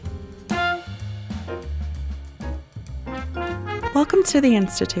Welcome to The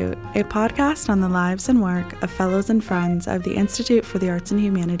Institute, a podcast on the lives and work of fellows and friends of the Institute for the Arts and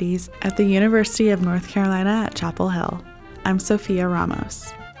Humanities at the University of North Carolina at Chapel Hill. I'm Sophia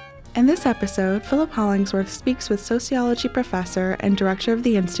Ramos. In this episode, Philip Hollingsworth speaks with sociology professor and director of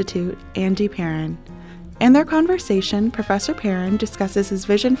the Institute, Andy Perrin. In their conversation, Professor Perrin discusses his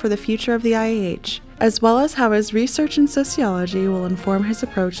vision for the future of the IAH, as well as how his research in sociology will inform his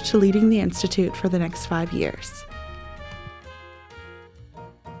approach to leading the Institute for the next 5 years.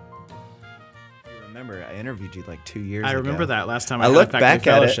 I interviewed you like 2 years ago. I remember that last time I looked back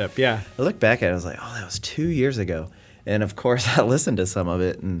at it. Yeah. I looked back at it. I was like, oh, that was 2 years ago. And of course, I listened to some of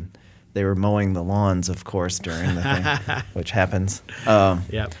it, and they were mowing the lawns, of course, during the thing, which happens.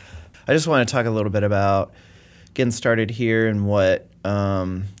 Yep. I just want to talk a little bit about getting started here and what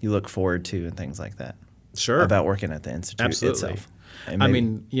you look forward to and things like that. Sure. About working at the Institute itself. I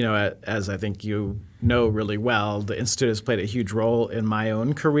mean, you know, as I think you know really well, the Institute has played a huge role in my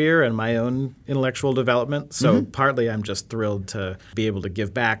own career and my own intellectual development. So partly I'm just thrilled to be able to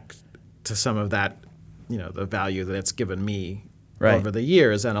give back to some of that, you know, the value that it's given me over the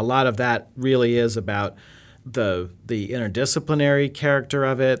years. And a lot of that really is about the interdisciplinary character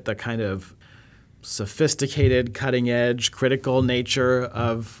of it, the kind of sophisticated, cutting-edge, critical nature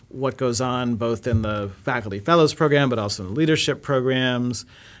of what goes on both in the Faculty Fellows Program but also in the leadership programs.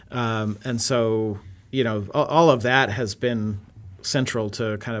 And so, you know, all of that has been central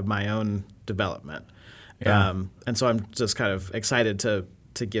to kind of my own development. Yeah. And so I'm just kind of excited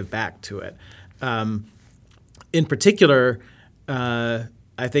to give back to it. In particular, I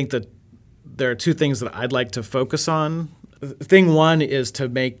think that there are two things that I'd like to focus on. Thing one is to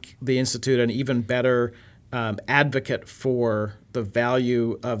make the Institute an even better advocate for the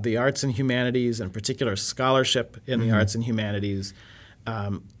value of the arts and humanities, in particular scholarship in the arts and humanities,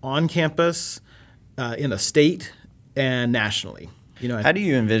 on campus, in a state, and nationally. You know, how do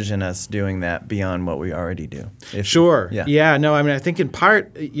you envision us doing that beyond what we already do? Sure. Yeah. No, I mean, I think in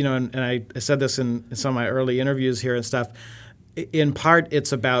part, you know, and I said this in some of my early interviews here and stuff, in part,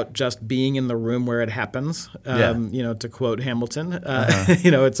 it's about just being in the room where it happens. You know, to quote Hamilton,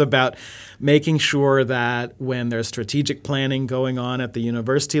 you know, it's about making sure that when there's strategic planning going on at the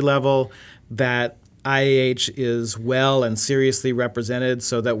university level, that IAH is well and seriously represented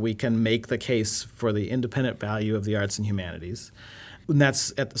so that we can make the case for the independent value of the arts and humanities. And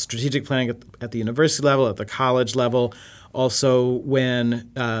that's at the strategic planning at the university level, at the college level. Also, when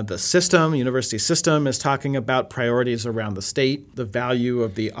the university system is talking about priorities around the state, the value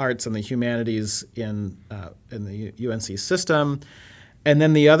of the arts and the humanities in the UNC system. And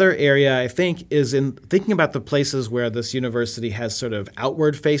then the other area, I think, is in thinking about the places where this university has sort of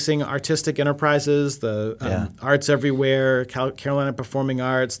outward-facing artistic enterprises, the Arts Everywhere, Carolina Performing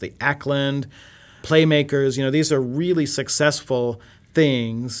Arts, the Ackland, Playmakers. You know, these are really successful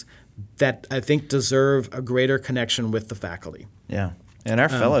things that I think deserve a greater connection with the faculty. Yeah. And our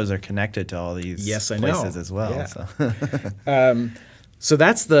fellows are connected to all these places as well. Yeah. So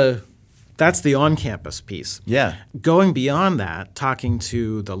that's the on-campus piece. Yeah. Going beyond that, talking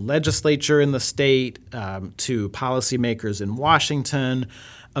to the legislature in the state, to policymakers in Washington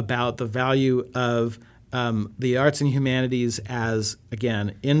about the value of the arts and humanities as,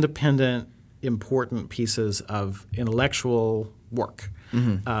 again, independent, important pieces of intellectual work.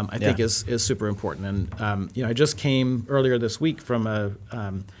 I think is super important. And you know, I just came earlier this week from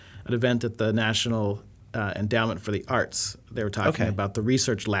an event at the National Endowment for the Arts. They were talking about the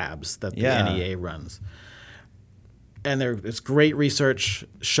research labs that the NEA runs. And there's great research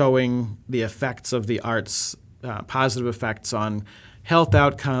showing the effects of the arts, positive effects on health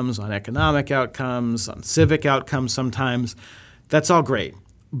outcomes, on economic outcomes, on civic outcomes sometimes. That's all great.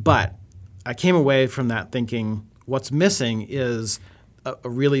 But I came away from that thinking what's missing is a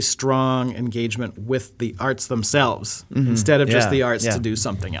really strong engagement with the arts themselves instead of just the arts to do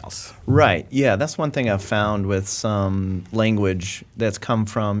something else. Right. Yeah, that's one thing I've found with some language that's come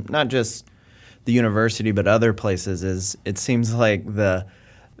from not just the university but other places is it seems like the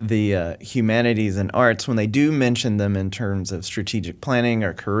humanities and arts, when they do mention them in terms of strategic planning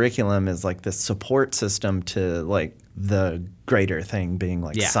or curriculum, is like the support system to like the greater thing being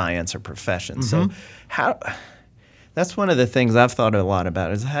like science or profession. So that's one of the things I've thought a lot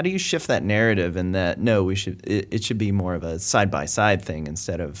about is how do you shift that narrative and that, no, it should be more of a side-by-side thing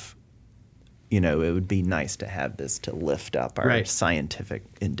instead of, you know, it would be nice to have this to lift up our scientific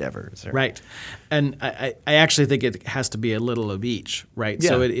endeavors. Right. And I actually think it has to be a little of each, right? Yeah.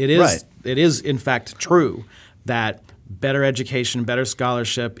 So it is in fact true that better education, better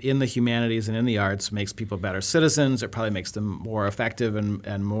scholarship in the humanities and in the arts makes people better citizens. It probably makes them more effective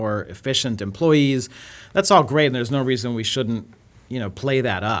and more efficient employees. That's all great, and there's no reason we shouldn't play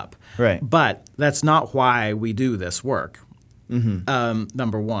that up. Right. But that's not why we do this work,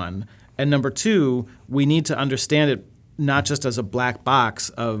 number one. And number two, we need to understand it not just as a black box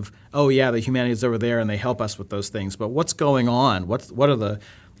of, oh, yeah, the humanities over there and they help us with those things, but what's going on? What are the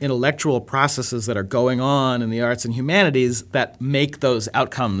intellectual processes that are going on in the arts and humanities that make those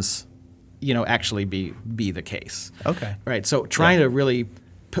outcomes actually be the case. Okay. Right. So trying to really,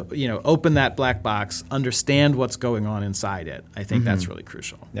 open that black box, understand what's going on inside it. I think that's really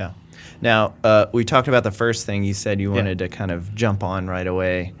crucial. Yeah. Now, we talked about the first thing. You said you wanted to kind of jump on right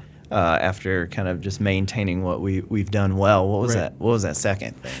away after kind of just maintaining what we've done well. What was that? What was that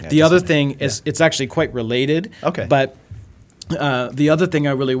second thing? The other thing is it's actually quite related. Okay. But the other thing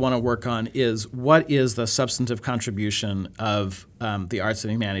I really want to work on is what is the substantive contribution of the arts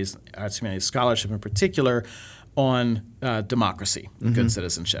and humanities scholarship in particular on democracy, good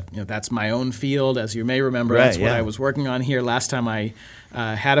citizenship. That's my own field, as you may remember. That's what I was working on here last time I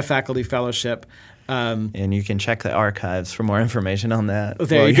had a faculty fellowship. And you can check the archives for more information on that.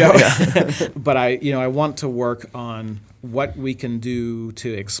 There you go. But I want to work on what we can do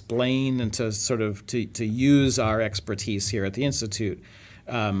to explain and to sort of to use our expertise here at the Institute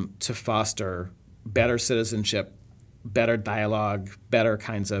to foster better citizenship, better dialogue, better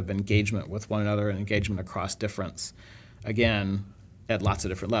kinds of engagement with one another and engagement across difference. Again, at lots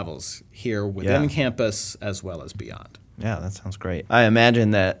of different levels, here within campus as well as beyond. Yeah, that sounds great. I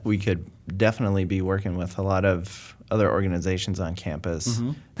imagine that we could definitely be working with a lot of other organizations on campus.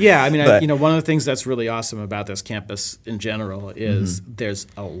 Yeah, I mean, one of the things that's really awesome about this campus in general is there's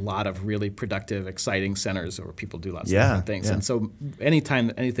a lot of really productive, exciting centers where people do lots of different things. And so anytime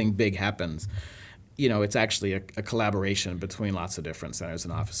that anything big happens, it's actually a collaboration between lots of different centers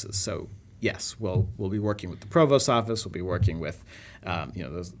and offices. So yes, we'll be working with the Provost's office. We'll be working with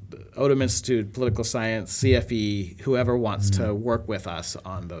the Odom Institute, Political Science, CFE, whoever wants to work with us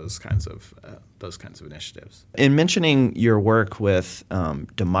on those kinds of initiatives. In mentioning your work with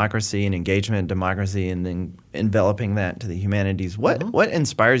democracy and engagement, democracy, and then enveloping that to the humanities, what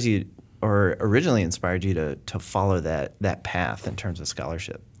inspires you, or originally inspired you to follow that path in terms of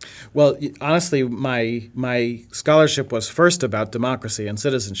scholarship? Well, honestly, my scholarship was first about democracy and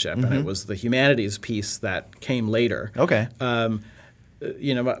citizenship, and it was the humanities piece that came later. Okay.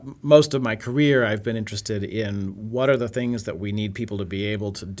 Most of my career I've been interested in what are the things that we need people to be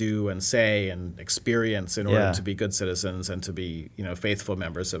able to do and say and experience in order to be good citizens and to be, faithful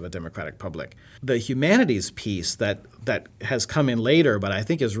members of a democratic public. The humanities piece that has come in later, but I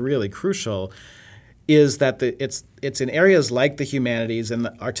think is really crucial, is that it's in areas like the humanities and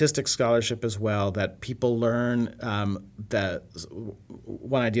the artistic scholarship as well that people learn that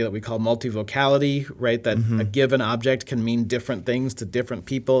one idea that we call multivocality, right? That a given object can mean different things to different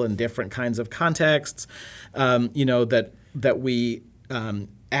people in different kinds of contexts. That we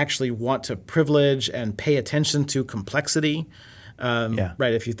actually want to privilege and pay attention to complexity.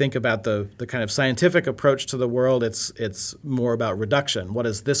 Right. If you think about the kind of scientific approach to the world, it's more about reduction. What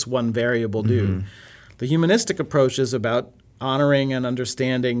does this one variable do? The humanistic approach is about honoring and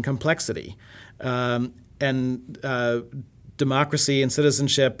understanding complexity. Democracy and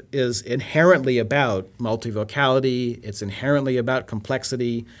citizenship is inherently about multivocality. It's inherently about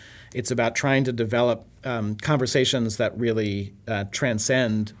complexity. It's about trying to develop conversations that really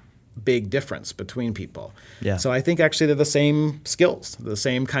transcend big difference between people. Yeah. So I think actually they're the same skills, the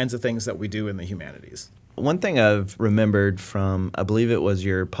same kinds of things that we do in the humanities. One thing I've remembered from, I believe it was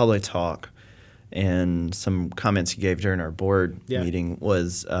your public talk and some comments you gave during our board meeting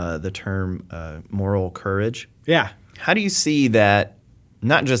was the term moral courage. Yeah. How do you see that,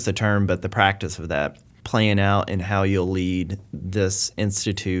 not just the term, but the practice of that playing out in how you'll lead this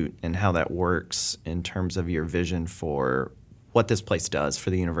institute and how that works in terms of your vision for what this place does for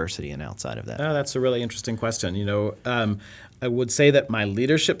the university and outside of that? Oh, that's a really interesting question. I would say that my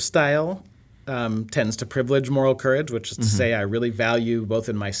leadership style tends to privilege moral courage, which is to say I really value both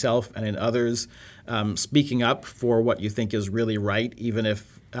in myself and in others speaking up for what you think is really right, even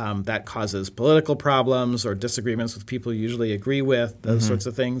if that causes political problems or disagreements with people you usually agree with, those sorts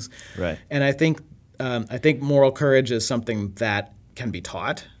of things. Right. And I think moral courage is something that can be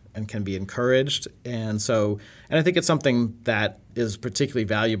taught and can be encouraged. And I think it's something that is particularly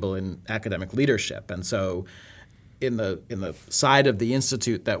valuable in academic leadership. And so in the side of the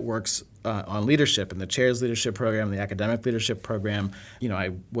institute that works on leadership, in the chair's leadership program, the academic leadership program,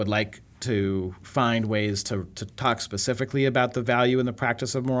 I would like to find ways to talk specifically about the value and the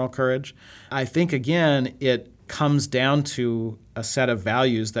practice of moral courage. I think, again, it comes down to a set of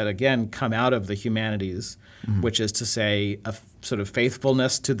values that, again, come out of the humanities, which is to say a sort of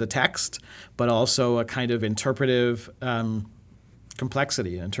faithfulness to the text, but also a kind of interpretive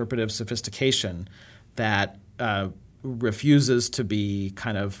complexity and interpretive sophistication that refuses to be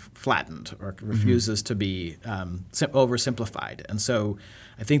kind of flattened or refuses to be oversimplified. And so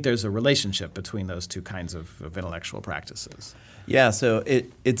I think there's a relationship between those two kinds of intellectual practices. Yeah, so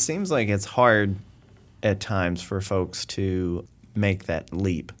it seems like it's hard at times for folks to make that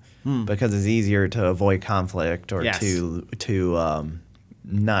leap because it's easier to avoid conflict or to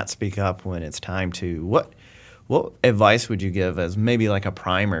not speak up when it's time to. What advice would you give as maybe like a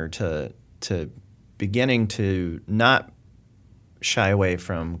primer to beginning to not shy away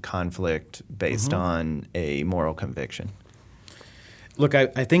from conflict based on a moral conviction? Look,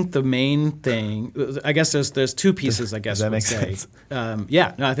 I think the main thing, I guess there's two pieces, I guess. Does that make sense?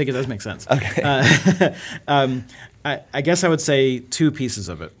 I think it does make sense. Okay. I guess I would say two pieces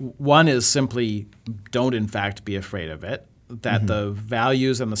of it. One is simply don't, in fact, be afraid of it, that the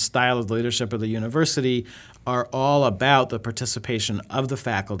values and the style of the leadership of the university are all about the participation of the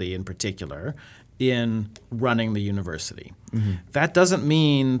faculty in particular in running the university. That doesn't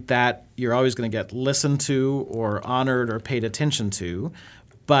mean that you're always going to get listened to or honored or paid attention to,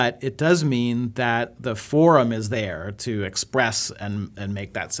 but it does mean that the forum is there to express and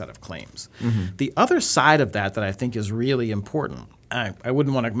make that set of claims. The other side of that I think is really important, I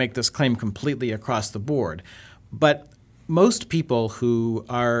wouldn't want to make this claim completely across the board, but most people who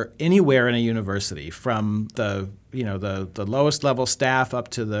are anywhere in a university, from the lowest level staff up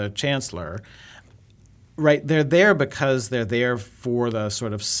to the chancellor, right, they're there because they're there for the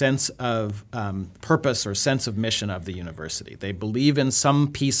sort of sense of purpose or sense of mission of the university. They believe in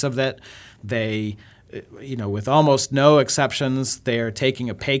some piece of it. They, with almost no exceptions, they're taking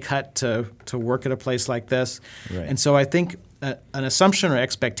a pay cut to work at a place like this. Right. And so I think an assumption or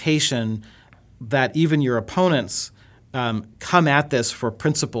expectation that even your opponents come at this for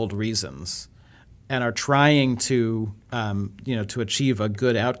principled reasons and are trying to achieve a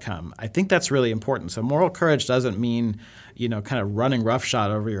good outcome. I think that's really important. So moral courage doesn't mean, kind of running roughshod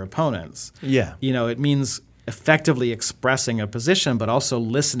over your opponents. Yeah. It means effectively expressing a position, but also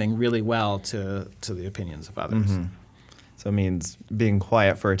listening really well to the opinions of others. So it means being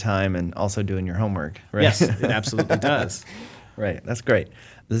quiet for a time and also doing your homework, right? Yes, it absolutely does. Right. That's great.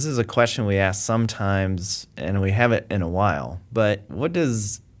 This is a question we ask sometimes, and we haven't in a while, but what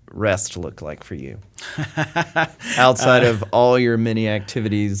does rest look like for you? Outside of all your many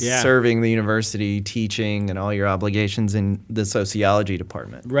activities, serving the university, teaching, and all your obligations in the sociology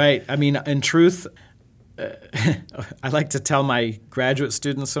department. Right. I mean, in truth, I like to tell my graduate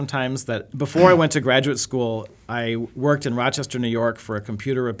students sometimes that before I went to graduate school, I worked in Rochester, New York for a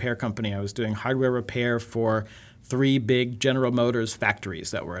computer repair company. I was doing hardware repair for 3 big General Motors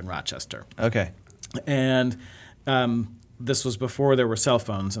factories that were in Rochester. Okay. And this was before there were cell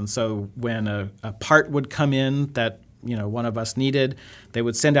phones. And so when a part would come in that one of us needed, they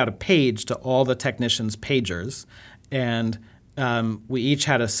would send out a page to all the technicians' pagers. And we each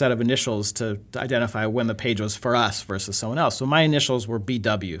had a set of initials to identify when the page was for us versus someone else. So my initials were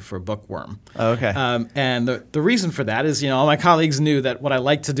BW for bookworm. Oh, okay. And the reason for that is, all my colleagues knew that what I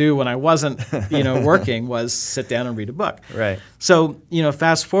liked to do when I wasn't, working was sit down and read a book. Right. So,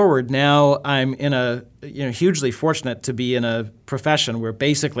 fast forward, now I'm in hugely fortunate to be in a profession where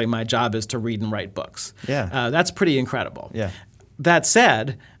basically my job is to read and write books. Yeah. That's pretty incredible. Yeah. That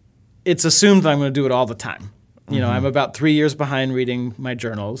said, it's assumed that I'm going to do it all the time. I'm about 3 years behind reading my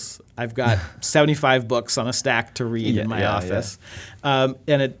journals. I've got 75 books on a stack to read in my office, and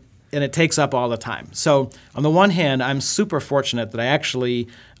it takes up all the time. So on the one hand, I'm super fortunate that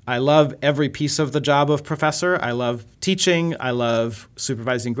I love every piece of the job of professor. I love teaching. I love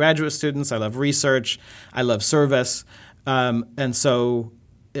supervising graduate students. I love research. I love service, and so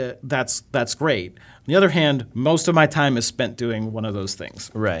that's great. On the other hand, most of my time is spent doing one of those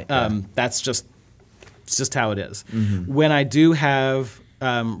things. Right. It's just how it is. When I do have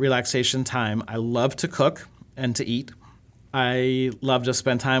relaxation time, I love to cook and to eat. I love to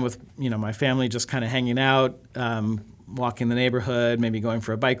spend time with my family, just kind of hanging out, walking the neighborhood, maybe going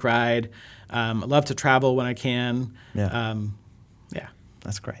for a bike ride. I love to travel when I can. Yeah.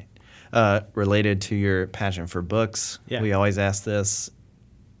 That's great. Related to your passion for books, we always ask this: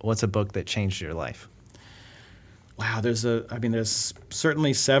 what's a book that changed your life? Wow, there's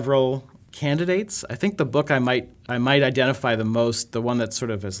certainly several candidates. I think the book I might identify the most, the one that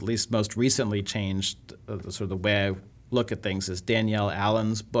sort of has at least most recently changed sort of the way I look at things, is Danielle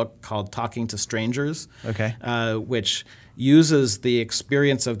Allen's book called Talking to Strangers, which uses the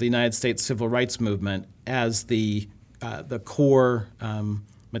experience of the United States Civil Rights Movement as the core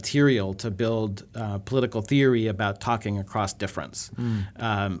material to build political theory about talking across difference.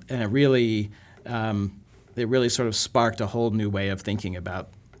 And it really it really sort of sparked a whole new way of thinking about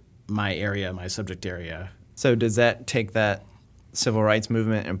my area, my subject area. So does that take that civil rights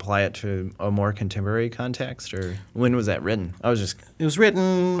movement and apply it to a more contemporary context, or when was that written? It was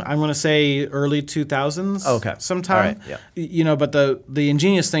written, I'm going to say, early 2000s. Okay. Sometime. All right, yeah. But the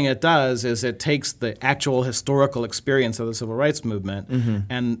ingenious thing it does is it takes the actual historical experience of the civil rights movement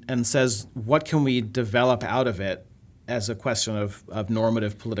and says, what can we develop out of it as a question of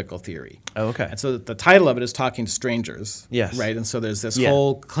normative political theory. Oh, okay. And so the title of it is Talking to Strangers. Yes. Right? And so there's this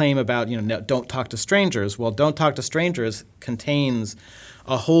whole claim about, don't talk to strangers. Well, don't talk to strangers contains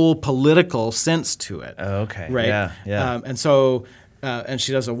a whole political sense to it. Oh, okay. Right? Yeah. And so, and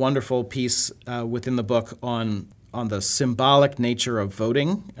she does a wonderful piece within the book on the symbolic nature of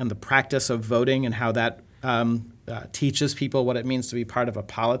voting and the practice of voting and how that teaches people what it means to be part of a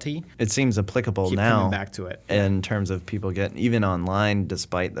polity. It seems applicable Keep now. coming back to it. In terms of people getting, even online,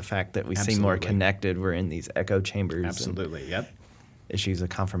 despite the fact that we seem more Absolutely. connected, we're in these echo chambers. Absolutely, yep. Issues of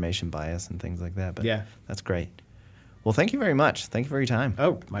confirmation bias and things like that. But Yeah. that's great. Well, thank you very much. Thank you for your time.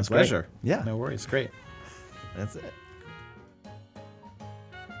 Oh, my That's pleasure. great. Yeah. No worries. Great. That's it.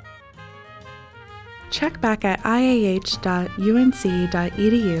 Check back at iah.unc.edu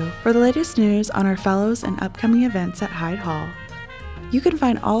for the latest news on our fellows and upcoming events at Hyde Hall. You can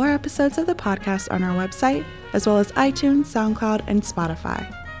find all our episodes of the podcast on our website, as well as iTunes, SoundCloud, and Spotify.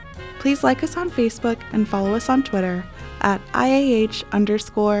 Please like us on Facebook and follow us on Twitter at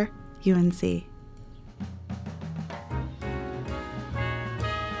IAH_UNC.